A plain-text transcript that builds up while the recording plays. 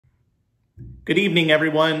Good evening,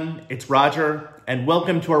 everyone. It's Roger, and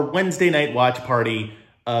welcome to our Wednesday night watch party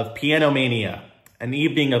of Piano Mania, an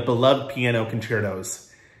evening of beloved piano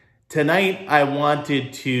concertos. Tonight, I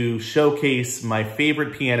wanted to showcase my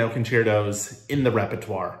favorite piano concertos in the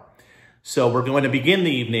repertoire. So we're going to begin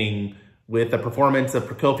the evening with a performance of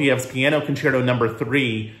Prokofiev's Piano Concerto No.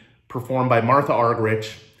 3, performed by Martha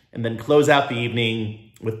Argerich, and then close out the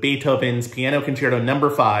evening with Beethoven's Piano Concerto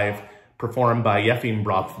No. 5, performed by Yefim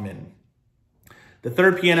Brofman. The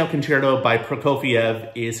third piano concerto by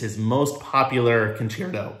Prokofiev is his most popular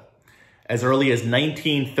concerto. As early as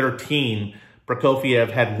 1913,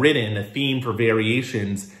 Prokofiev had written a theme for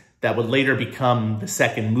variations that would later become the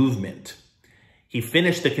second movement. He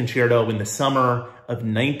finished the concerto in the summer of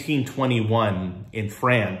 1921 in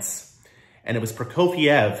France, and it was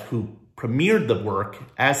Prokofiev who premiered the work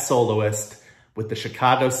as soloist with the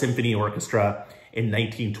Chicago Symphony Orchestra in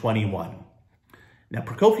 1921. Now,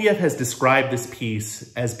 Prokofiev has described this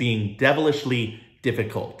piece as being devilishly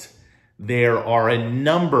difficult. There are a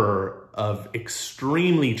number of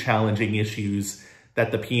extremely challenging issues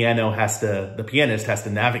that the pianist has to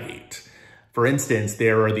navigate. For instance,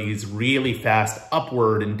 there are these really fast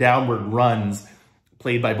upward and downward runs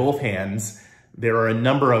played by both hands. There are a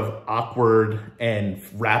number of awkward and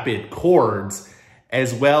rapid chords,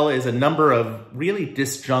 as well as a number of really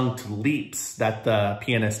disjunct leaps that the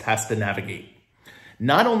pianist has to navigate.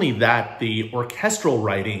 Not only that, the orchestral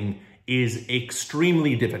writing is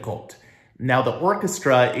extremely difficult. Now, the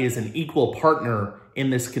orchestra is an equal partner in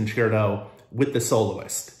this concerto with the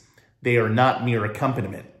soloist. They are not mere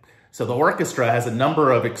accompaniment. So the orchestra has a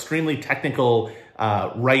number of extremely technical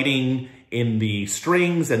writing in the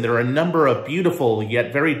strings, and there are a number of beautiful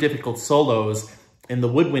yet very difficult solos in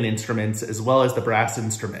the woodwind instruments as well as the brass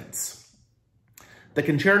instruments. The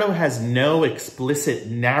concerto has no explicit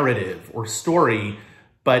narrative or story,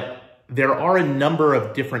 but there are a number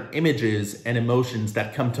of different images and emotions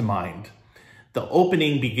that come to mind. The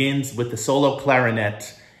opening begins with the solo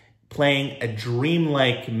clarinet playing a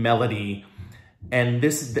dreamlike melody, and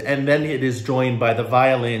then it is joined by the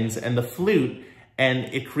violins and the flute, and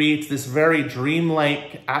it creates this very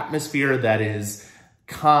dreamlike atmosphere that is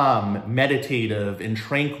calm, meditative, and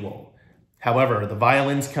tranquil. However, the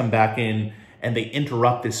violins come back in and they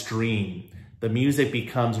interrupt this dream. The music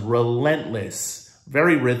becomes relentless,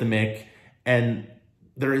 very rhythmic, and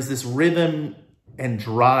there is this rhythm and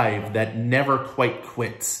drive that never quite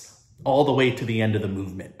quits all the way to the end of the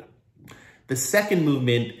movement. The second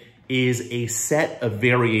movement is a set of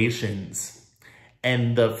variations,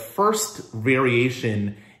 and the first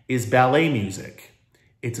variation is ballet music.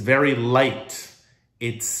 It's very light.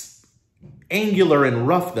 It's angular and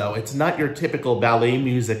rough, though. It's not your typical ballet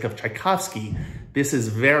music of Tchaikovsky. This is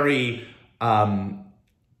very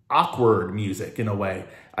awkward music in a way.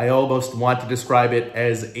 I almost want to describe it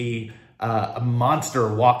as a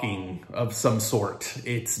monster walking of some sort.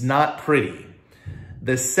 It's not pretty.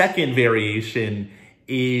 The second variation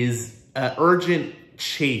is an urgent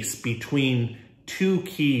chase between two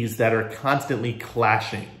keys that are constantly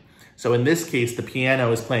clashing. So in this case, the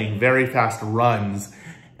piano is playing very fast runs,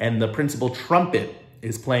 and the principal trumpet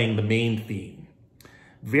is playing the main theme.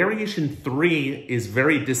 Variation 3 is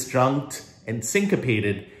very disjunct and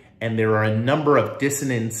syncopated, and there are a number of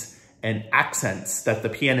dissonance and accents that the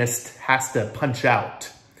pianist has to punch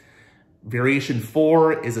out. Variation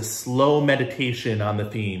 4 is a slow meditation on the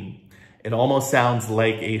theme. It almost sounds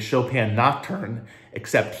like a Chopin nocturne,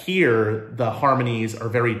 except here the harmonies are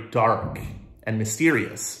very dark and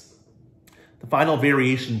mysterious. The final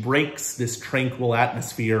variation breaks this tranquil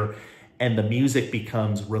atmosphere, and the music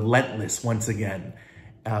becomes relentless once again,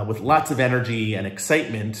 with lots of energy and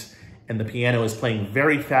excitement, and the piano is playing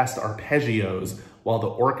very fast arpeggios while the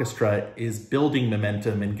orchestra is building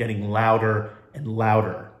momentum and getting louder and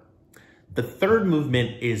louder. The third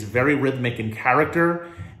movement is very rhythmic in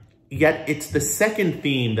character, yet it's the second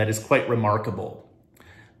theme that is quite remarkable.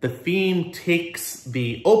 The theme takes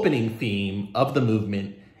the opening theme of the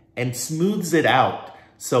movement and smooths it out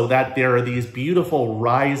so that there are these beautiful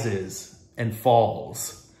rises and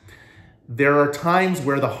falls. There are times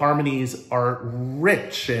where the harmonies are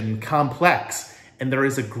rich and complex, and there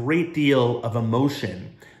is a great deal of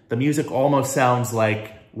emotion. The music almost sounds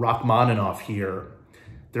like Rachmaninoff here.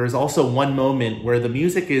 There is also one moment where the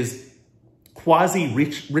music is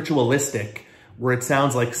quasi-ritualistic, where it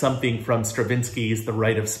sounds like something from Stravinsky's The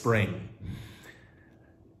Rite of Spring.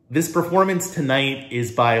 This performance tonight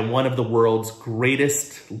is by one of the world's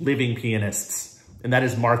greatest living pianists, and that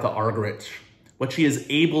is Martha Argerich. What she is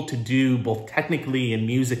able to do both technically and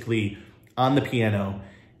musically on the piano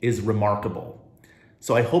is remarkable.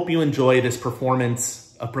 So I hope you enjoy this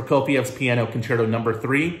performance of Prokofiev's Piano Concerto No.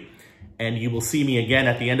 3, and you will see me again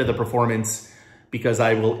at the end of the performance because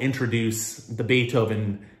I will introduce the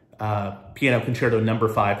Beethoven Piano Concerto No.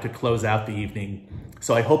 5 to close out the evening.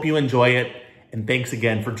 So I hope you enjoy it, and thanks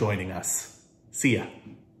again for joining us. See ya.